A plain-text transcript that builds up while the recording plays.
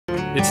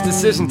It's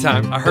decision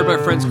time. I heard my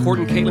friends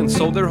Corey and Kaitlin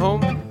sold their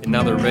home, and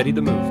now they're ready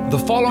to move. The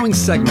following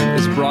segment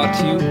is brought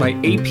to you by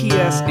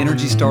APS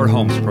Energy Star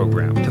Homes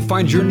program. To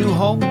find your new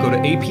home, go to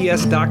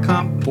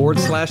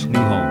aps.com/new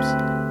homes.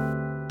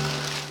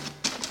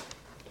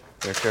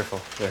 Very careful.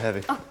 They're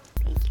heavy. Oh,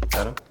 thank you.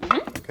 Got them?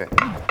 Mm-hmm. Okay.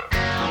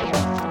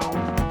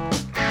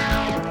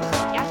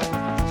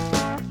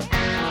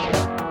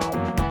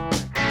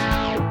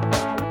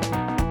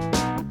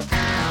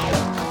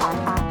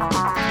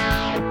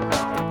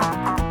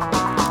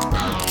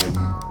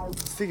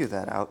 Figure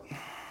that out.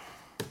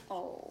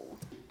 Oh.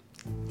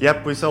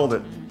 Yep, we sold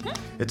it.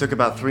 It took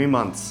about 3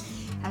 months.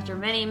 After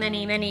many,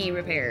 many, many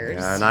repairs.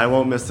 Yeah, and I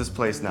won't miss this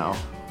place now.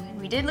 And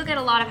we did look at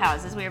a lot of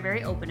houses. We were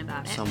very open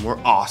about it. Some were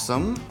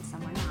awesome. Some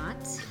were not.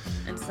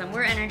 And some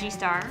were Energy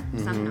Star,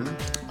 some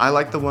not. I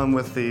like the one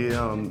with the,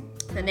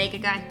 The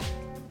naked guy?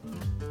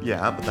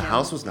 yeah, but the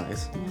house was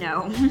nice.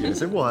 No.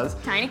 Yes, it was.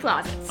 Tiny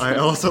closets. I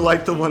also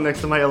liked the one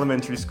next to my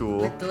elementary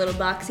school. With the little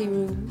boxy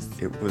rooms.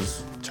 It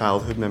was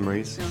childhood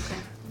memories. Okay.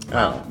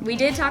 Well, we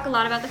did talk a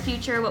lot about the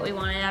future, what we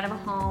wanted out of a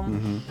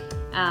home.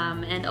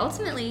 And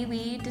ultimately,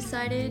 we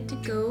decided to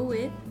go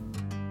with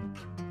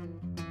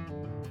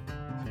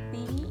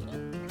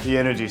The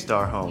Energy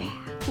Star home.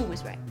 Who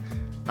was right?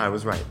 I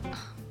was right.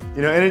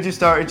 You know, Energy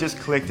Star, it just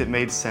clicked, it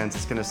made sense.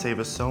 It's gonna save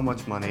us so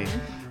much money.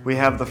 We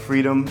have the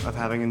freedom of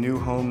having a new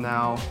home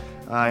now.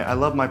 I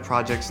love my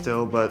projects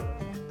still, but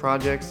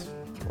projects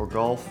or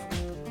golf,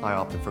 I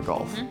opted for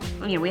golf.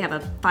 Well, you know, we have a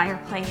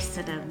fireplace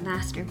and a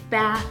master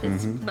bath.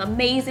 It's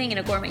amazing, and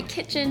a gourmet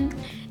kitchen.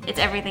 It's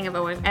everything I've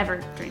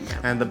ever dreamed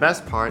of. And the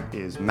best part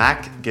is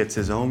Mac gets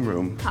his own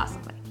room.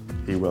 Possibly.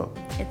 He will.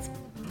 It's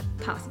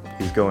possible.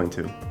 He's going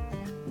to.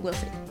 We'll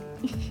see.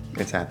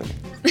 It's happening.